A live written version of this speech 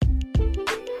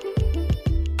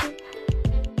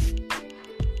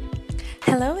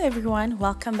Hello, everyone.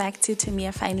 Welcome back to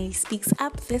Tamia Finally Speaks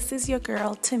Up. This is your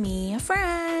girl, Tamia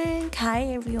Frank. Hi,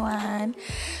 everyone.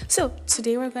 So,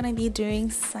 today we're going to be doing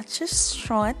such a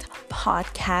short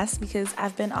podcast because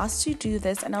I've been asked to do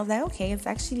this, and I was like, okay, it's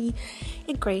actually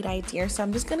a great idea. So,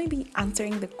 I'm just going to be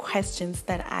answering the questions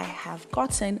that I have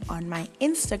gotten on my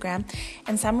Instagram,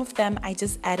 and some of them I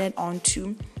just added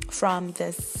onto from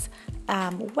this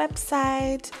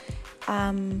website.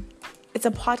 It's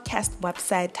a podcast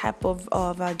website type of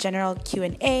a general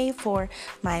Q&A for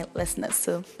my listeners.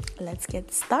 So let's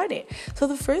get started. So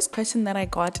the first question that I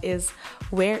got is,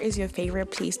 where is your favorite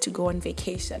place to go on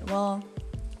vacation? Well,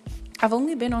 I've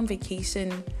only been on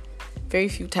vacation very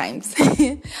few times,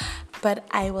 but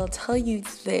I will tell you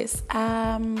this.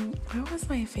 Where was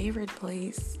my favorite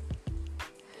place?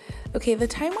 Okay, the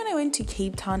time when I went to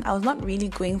Cape Town, I was not really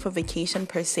going for vacation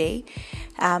per se.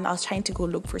 I was trying to go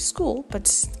look for school,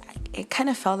 but it kind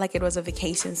of felt like it was a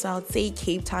vacation. So I would say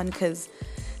Cape Town because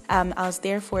I was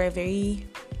there for a very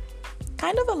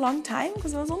kind of a long time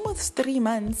because it was almost 3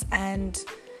 months. And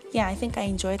yeah, I think I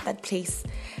enjoyed that place.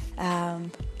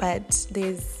 But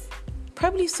there's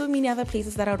probably so many other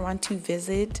places that I would want to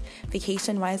visit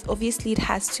vacation-wise. Obviously, it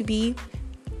has to be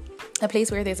a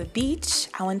place where there's a beach.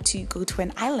 I want to go to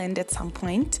an island at some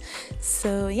point.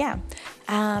 So yeah.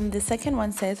 The second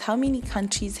one says, how many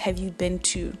countries have you been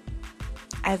to?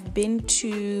 I've been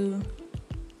to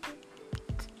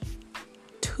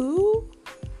two?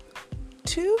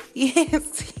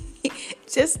 Yes,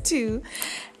 just two.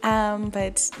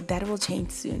 But that will change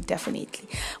soon, definitely.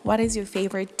 What is your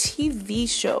favorite TV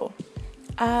show?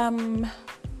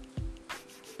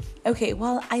 Okay,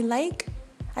 well, I like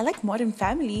Modern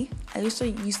Family. I also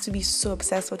used to be so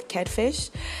obsessed with Catfish.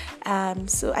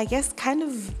 So I guess kind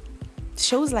of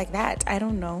shows like that. I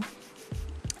don't know.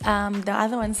 The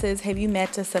other one says, have you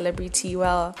met a celebrity?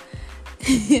 Well,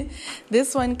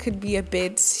 this one could be a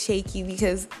bit shaky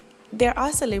because there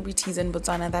are celebrities in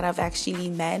Botswana that I've actually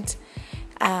met.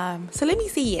 So let me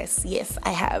say yes. Yes,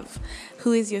 I have.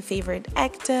 Who is your favorite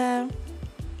actor?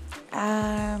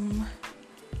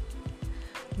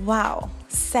 Wow.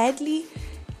 Sadly,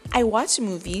 I watch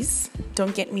movies,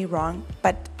 don't get me wrong,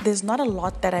 but there's not a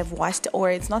lot that I've watched, or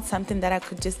it's not something that I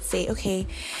could just say, okay,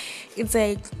 it's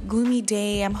a gloomy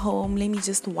day, I'm home, let me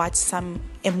just watch a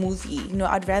movie. You know,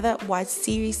 I'd rather watch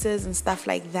series and stuff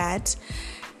like that.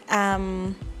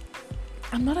 I'm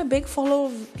not a big follower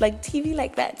of TV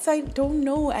like that, so I don't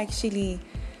know actually.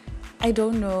 I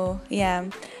don't know, yeah.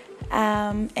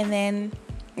 And then,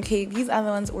 okay, these other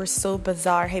ones were so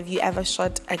bizarre. Have you ever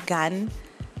shot a gun?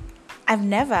 I've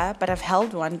never, but I've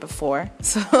held one before,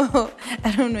 so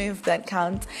I don't know if that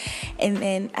counts. And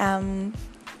then,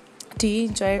 do you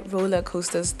enjoy roller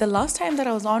coasters? The last time that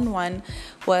I was on one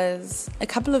was a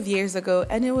couple of years ago,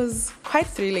 and it was quite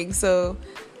thrilling. So,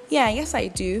 yeah, I guess I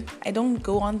do. I don't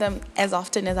go on them as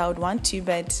often as I would want to,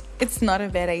 but it's not a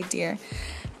bad idea.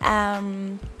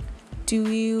 Do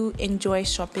you enjoy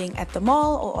shopping at the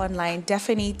mall or online?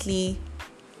 Definitely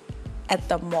at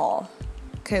the mall,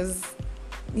 because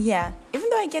yeah, even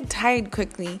though I get tired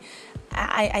quickly,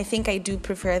 I think I do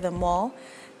prefer the mall.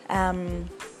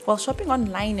 Well, shopping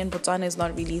online in Botswana is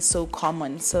not really so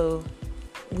common, so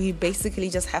we basically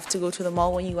just have to go to the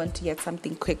mall when you want to get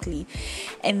something quickly.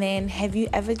 And then, have you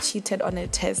ever cheated on a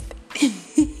test?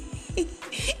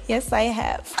 Yes, I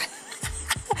have.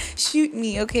 Shoot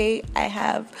me, okay? I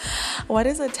have. What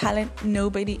is a talent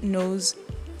nobody knows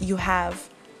you have?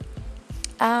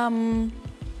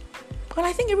 Well,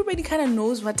 I think everybody kind of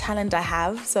knows what talent I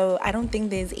have, so I don't think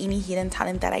there's any hidden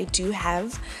talent that I do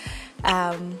have.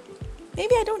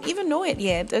 Maybe I don't even know it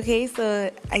yet, okay?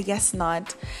 So I guess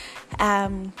not.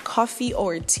 Coffee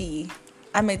or tea?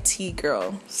 I'm a tea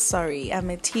girl. Sorry, I'm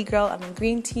a tea girl. I'm a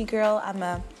green tea girl. I'm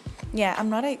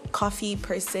not a coffee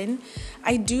person.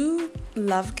 I do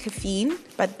love caffeine,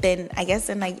 but then I guess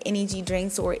in energy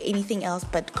drinks or anything else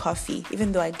but coffee,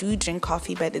 even though I do drink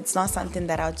coffee, but it's not something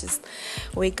that I'll just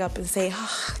wake up and say,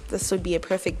 this would be a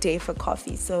perfect day for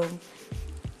coffee. So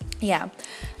yeah.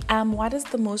 What is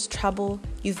the most trouble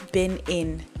you've been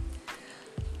in?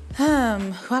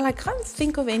 Well, I can't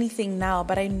think of anything now,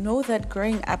 but I know that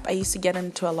growing up, I used to get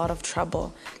into a lot of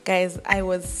trouble. Guys, I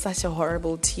was such a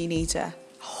horrible teenager.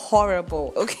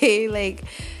 Horrible, okay?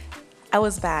 I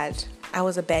was bad. I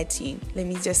was a bad teen. Let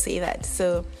me just say that.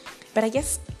 So, but I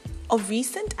guess of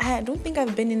recent, I don't think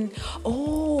I've been in,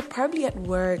 probably at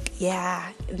work.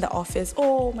 Yeah, in the office.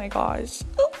 Oh my gosh.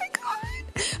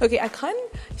 Okay, I can't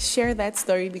share that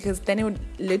story because then it would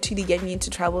literally get me into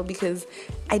trouble because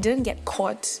I didn't get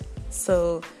caught.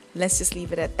 So let's just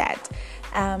leave it at that.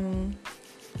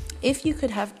 If you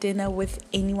could have dinner with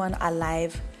anyone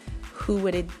alive, who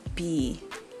would it be?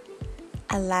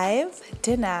 Alive?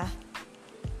 Dinner?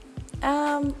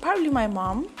 Probably my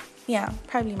mom. Yeah,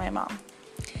 probably my mom.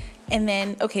 And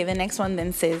then, okay, the next one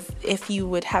then says, if you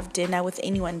would have dinner with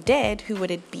anyone dead, who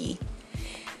would it be?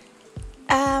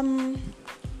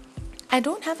 I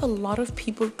don't have a lot of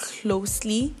people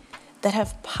closely that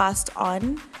have passed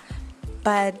on,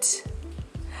 but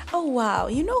oh wow,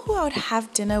 you know who I would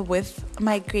have dinner with?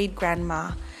 My great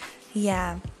grandma.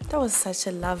 Yeah, that was such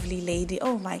a lovely lady.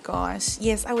 Oh my gosh.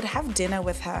 Yes, I would have dinner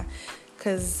with her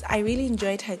because I really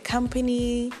enjoyed her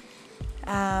company.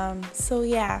 So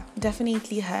yeah,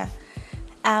 definitely her.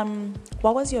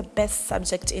 What was your best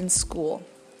subject in school?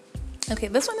 Okay,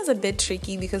 this one is a bit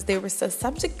tricky because there was a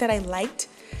subject that I liked.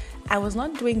 I was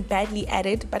not doing badly at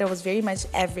it, but I was very much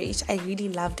average. I really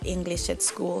loved English at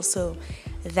school, so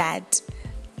that.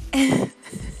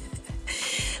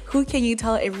 Who can you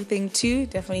tell everything to?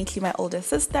 Definitely my older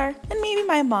sister and maybe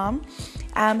my mom.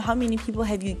 How many people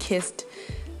have you kissed?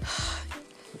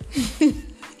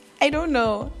 I don't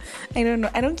know. I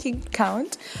don't keep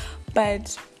count,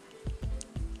 but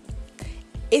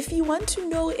if you want to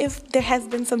know if there has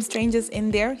been some strangers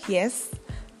in there, yes.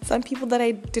 Some people that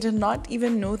I did not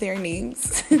even know their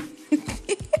names.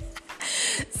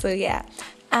 So yeah.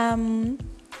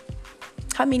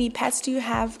 How many pets do you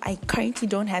have? I currently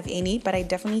don't have any, but I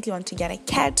definitely want to get a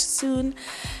cat soon.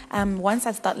 Once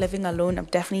I start living alone, I'm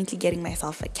definitely getting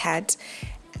myself a cat.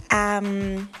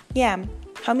 Yeah.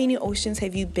 How many oceans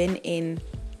have you been in?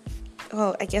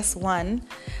 Well, I guess one.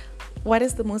 What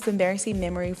is the most embarrassing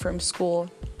memory from school?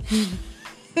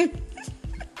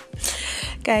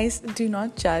 Guys, do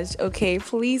not judge, okay?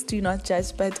 Please do not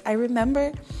judge. But I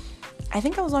remember, I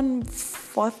think I was on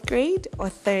 4th grade or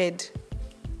 3rd.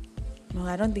 No,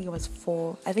 I don't think it was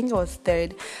 4. I think it was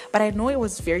 3rd. But I know it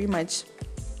was very much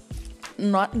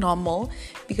not normal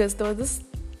because there was this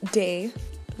day,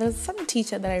 there was some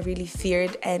teacher that I really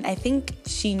feared, and I think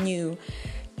she knew.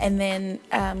 And then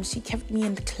she kept me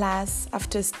in class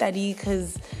after study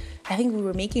because I think we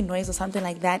were making noise or something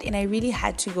like that, and I really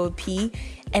had to go pee,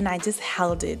 and I just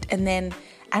held it. And then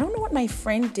I don't know what my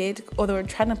friend did, or they were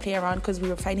trying to play around because we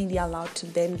were finally allowed to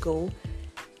then go,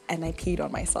 and I peed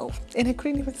on myself. And I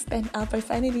couldn't even stand up. I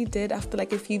finally did after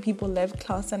like a few people left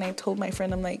class, and I told my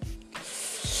friend, I'm like,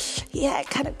 yeah, I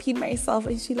kind of peed myself,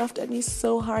 and she laughed at me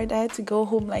so hard. I had to go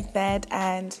home like that,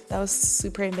 and that was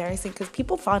super embarrassing because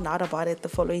people found out about it the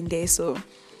following day, so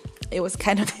it was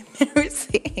kind of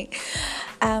embarrassing.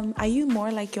 Are you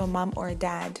more like your mom or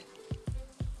dad?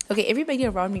 Okay, everybody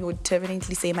around me would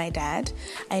definitely say my dad.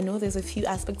 I know there's a few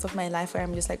aspects of my life where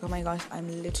I'm just like, oh my gosh, I'm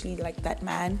literally like that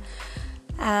man.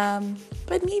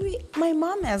 But maybe my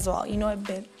mom as well, you know,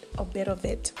 a bit of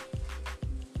it.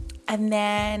 And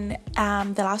then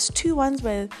the last 2 ones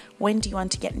were, when do you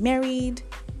want to get married?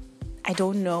 I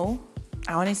don't know.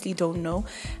 I honestly don't know.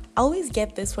 I always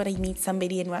get this when I meet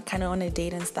somebody and we're kind of on a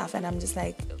date and stuff, and I'm just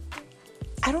like,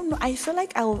 I don't know. I feel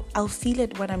like I'll feel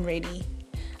it when I'm ready.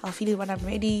 I'll feel it when I'm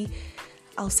ready.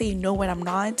 I'll say no when I'm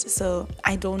not. So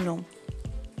I don't know.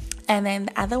 And then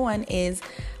the other one is,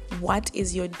 what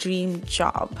is your dream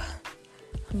job?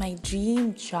 My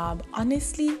dream job,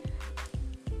 honestly,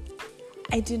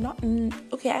 I did not.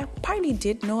 Okay, I probably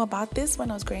did know about this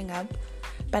when I was growing up,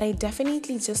 but I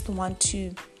definitely just want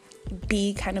to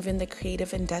be kind of in the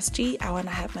creative industry. I want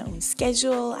to have my own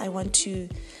schedule. I want to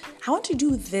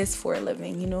do this for a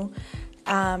living, you know.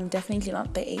 Definitely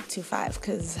not the 8 to 5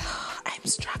 because I'm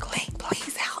struggling.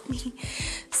 Please help me.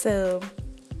 So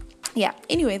yeah,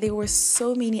 anyway, there were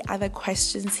so many other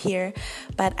questions here,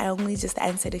 but I only just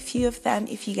answered a few of them.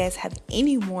 If you guys have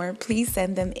any more, please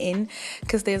send them in,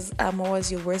 because there's what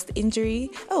was your worst injury?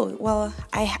 Oh, well,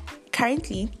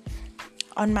 currently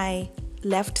on my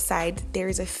left side, there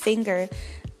is a finger,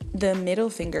 the middle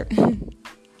finger,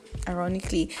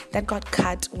 ironically, that got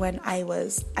cut when I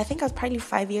think I was probably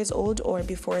 5 years old or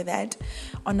before that,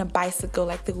 on a bicycle.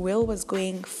 Like the wheel was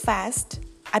going fast.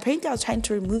 Apparently I was trying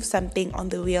to remove something on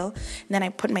the wheel, and then I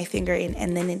put my finger in,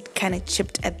 and then it kind of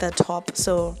chipped at the top,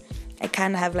 so I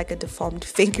kind of have like a deformed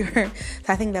finger.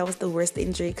 So I think that was the worst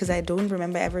injury, because I don't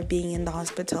remember ever being in the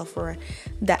hospital for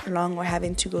that long or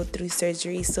having to go through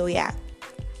surgery. So yeah.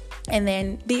 And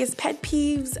then biggest pet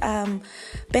peeves,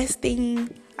 best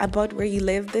thing about where you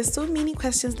live. There's so many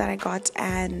questions that I got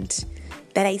and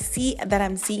that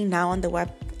I'm seeing now on the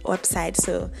website.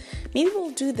 So maybe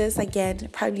we'll do this again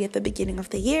probably at the beginning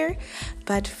of the year.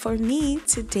 But for me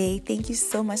today, thank you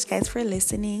so much, guys, for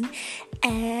listening,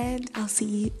 and I'll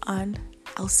see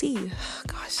you.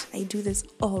 Gosh, I do this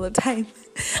all the time.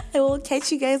 I will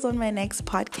catch you guys on my next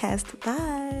podcast.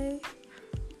 Bye.